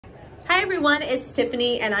Hi everyone, it's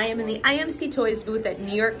Tiffany and I am in the IMC Toys booth at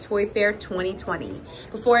New York Toy Fair 2020.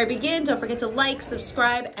 Before I begin, don't forget to like,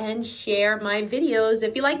 subscribe, and share my videos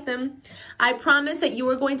if you like them. I promise that you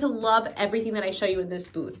are going to love everything that I show you in this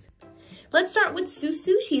booth. Let's start with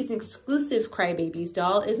Susu. She's an exclusive Cry Babies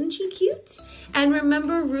doll. Isn't she cute? And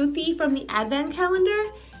remember Ruthie from the Advent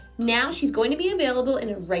calendar? Now she's going to be available in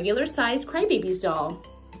a regular size Cry Babies doll.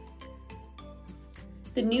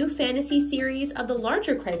 The new fantasy series of the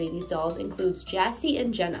larger Cry Babies dolls includes Jassy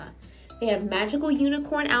and Jenna. They have magical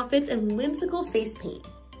unicorn outfits and whimsical face paint.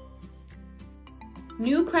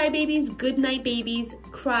 New Cry Babies Goodnight Babies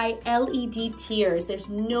Cry LED Tears. There's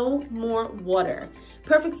no more water.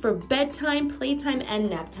 Perfect for bedtime, playtime, and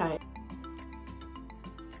nap time.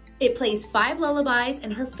 It plays 5 lullabies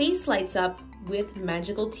and her face lights up with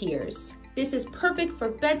magical tears. This is perfect for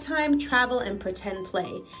bedtime, travel, and pretend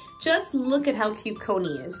play. Just look at how cute Coney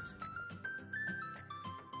is.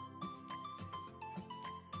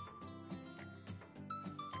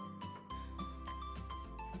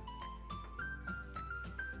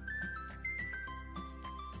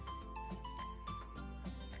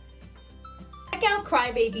 Check out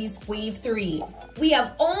Cry Babies Wave 3. We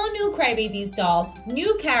have all new Cry Babies dolls,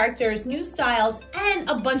 new characters, new styles, and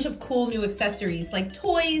a bunch of cool new accessories like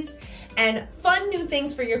toys and fun new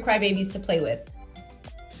things for your Cry Babies to play with.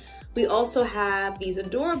 We also have these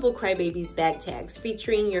adorable Cry Babies bag tags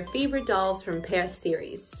featuring your favorite dolls from past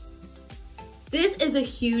series. This is a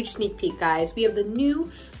huge sneak peek, guys. We have the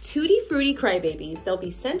new Tutti Frutti Cry Babies. They'll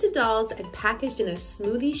be scented dolls and packaged in a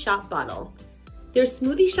smoothie shop bottle. Their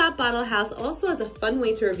smoothie shop bottle house also has a fun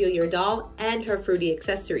way to reveal your doll and her fruity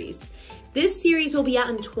accessories. This series will be out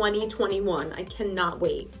in 2021. I cannot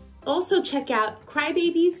wait. Also check out Cry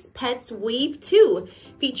Babies Pets Wave 2,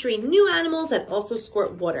 featuring new animals that also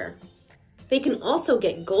squirt water. They can also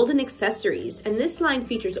get golden accessories, and this line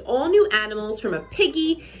features all new animals from a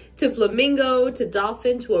piggy to flamingo to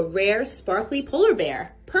dolphin to a rare sparkly polar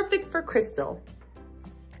bear, perfect for Kristal.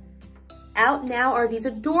 Out now are these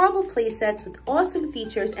adorable playsets with awesome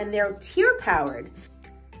features, and they're tear-powered.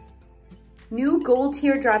 New gold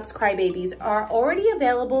teardrops Cry Babies are already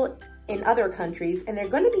available in other countries, and they're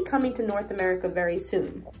going to be coming to North America very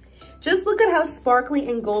soon. Just look at how sparkly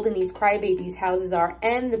and golden these Cry Babies houses are,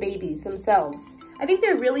 and the babies themselves. I think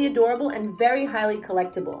they're really adorable and very highly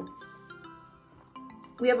collectible.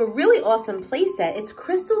 We have a really awesome playset. It's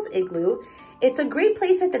Kristal's Igloo. It's a great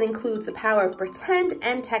playset that includes the power of pretend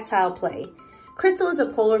and tactile play. Kristal is a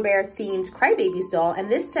polar bear themed Cry Babies doll,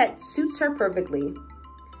 and this set suits her perfectly.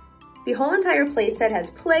 The whole entire playset has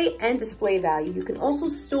play and display value. You can also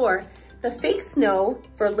store the fake snow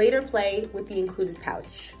for later play with the included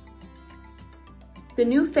pouch. The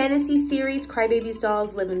new fantasy series Cry Babies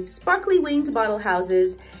dolls live in sparkly winged bottle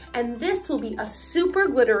houses, and this will be a super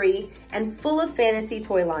glittery and full of fantasy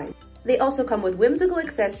toy line. They also come with whimsical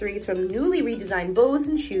accessories from newly redesigned bows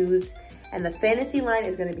and shoes, and the fantasy line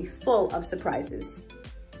is going to be full of surprises.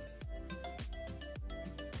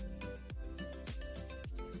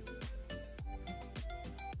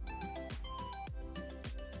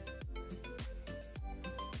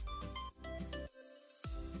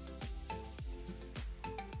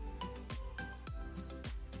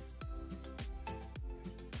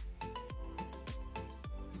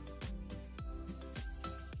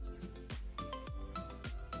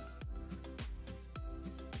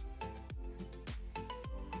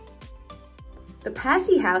 The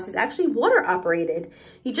Passy house is actually water operated.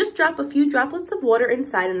 You just drop a few droplets of water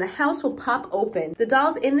inside and the house will pop open. The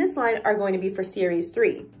dolls in this line are going to be for Series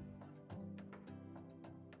 3.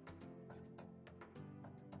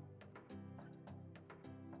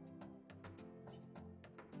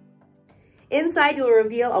 Inside, you'll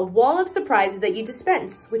reveal a wall of surprises that you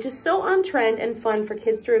dispense, which is so on trend and fun for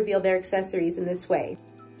kids to reveal their accessories in this way.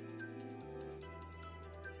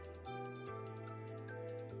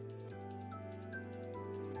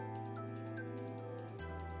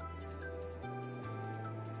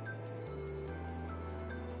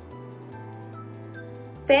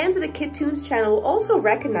 Fans of the Kid Toons channel will also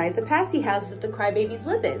recognize the Passy houses that the Cry Babies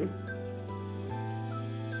live in.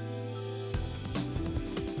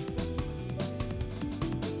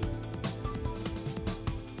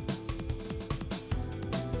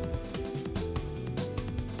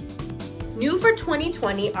 New for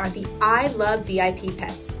 2020 are the I Love VIP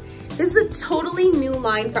pets. This is a totally new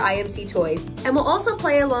line for IMC Toys, and will also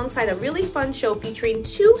play alongside a really fun show featuring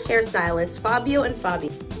 2 hairstylists, Fabio and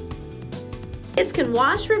Fabi. Kids can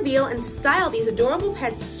wash, reveal, and style these adorable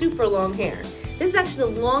pets' super long hair. This is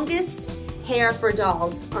actually the longest hair for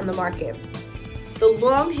dolls on the market. The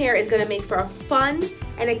long hair is going to make for a fun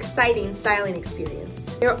and exciting styling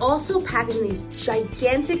experience. They're also packaged in these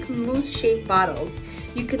gigantic mousse-shaped bottles.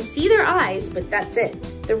 You can see their eyes, but that's it.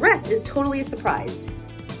 The rest is totally a surprise.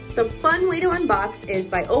 The fun way to unbox is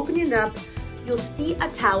by opening it up. You'll see a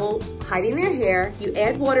towel hiding their hair. You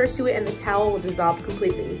add water to it and the towel will dissolve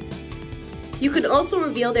completely. You can also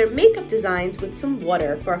reveal their makeup designs with some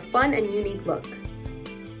water for a fun and unique look.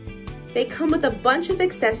 They come with a bunch of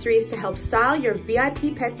accessories to help style your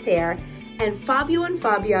VIP pet's hair, and Fabio and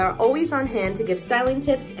Fabia are always on hand to give styling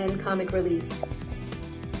tips and comic relief.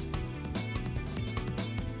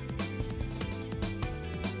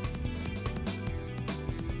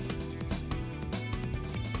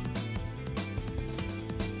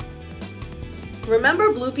 Remember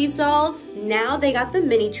Bloopies dolls? Now they got the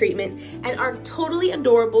mini treatment and are totally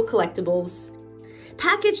adorable collectibles.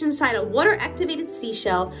 Packaged inside a water-activated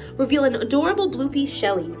seashell, reveal an adorable Bloopy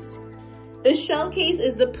Shellies. The shell case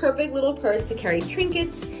is the perfect little purse to carry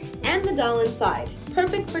trinkets and the doll inside,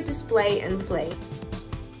 perfect for display and play.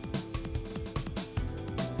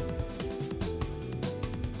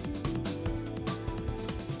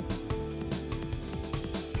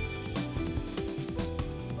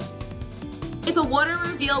 If a water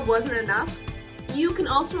reveal wasn't enough, you can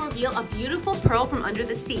also reveal a beautiful pearl from under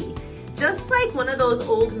the sea. Just like one of those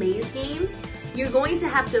old maze games, you're going to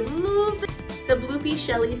have to move the Bloopy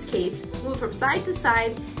Shellies case, move from side to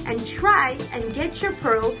side, and try and get your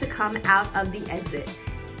pearl to come out of the exit.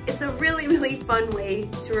 It's a really fun way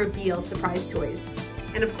to reveal surprise toys.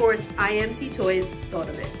 And of course, IMC Toys thought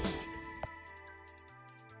of it.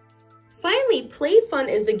 Finally, Play Fun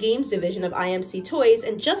is the games division of IMC Toys,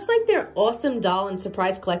 and just like their awesome doll and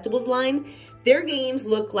surprise collectibles line, their games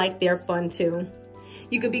look like they're fun too.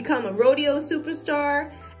 You could become a rodeo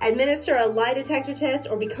superstar, administer a lie detector test,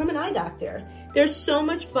 or become an eye doctor. There's so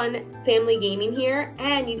much fun family gaming here,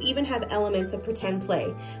 and you even have elements of pretend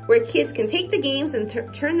play, where kids can take the games and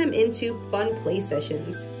turn them into fun play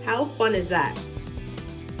sessions. How fun is that?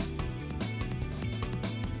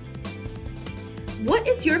 What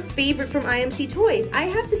is your favorite from IMC Toys? I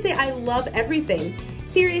have to say I love everything.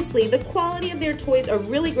 Seriously, the quality of their toys are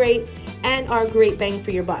really great and are great bang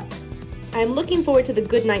for your buck. I'm looking forward to the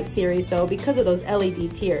Good Night series though because of those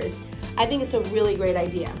LED tears. I think it's a really great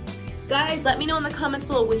idea. Guys, let me know in the comments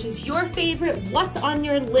below which is your favorite, what's on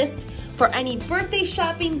your list for any birthday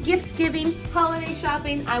shopping, gift giving, holiday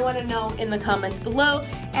shopping. I want to know in the comments below.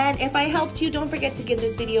 And if I helped you, don't forget to give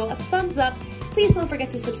this video a thumbs up. Please don't forget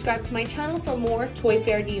to subscribe to my channel for more Toy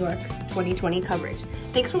Fair New York 2020 coverage.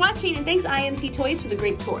 Thanks for watching, and thanks IMC Toys for the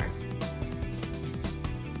great tour.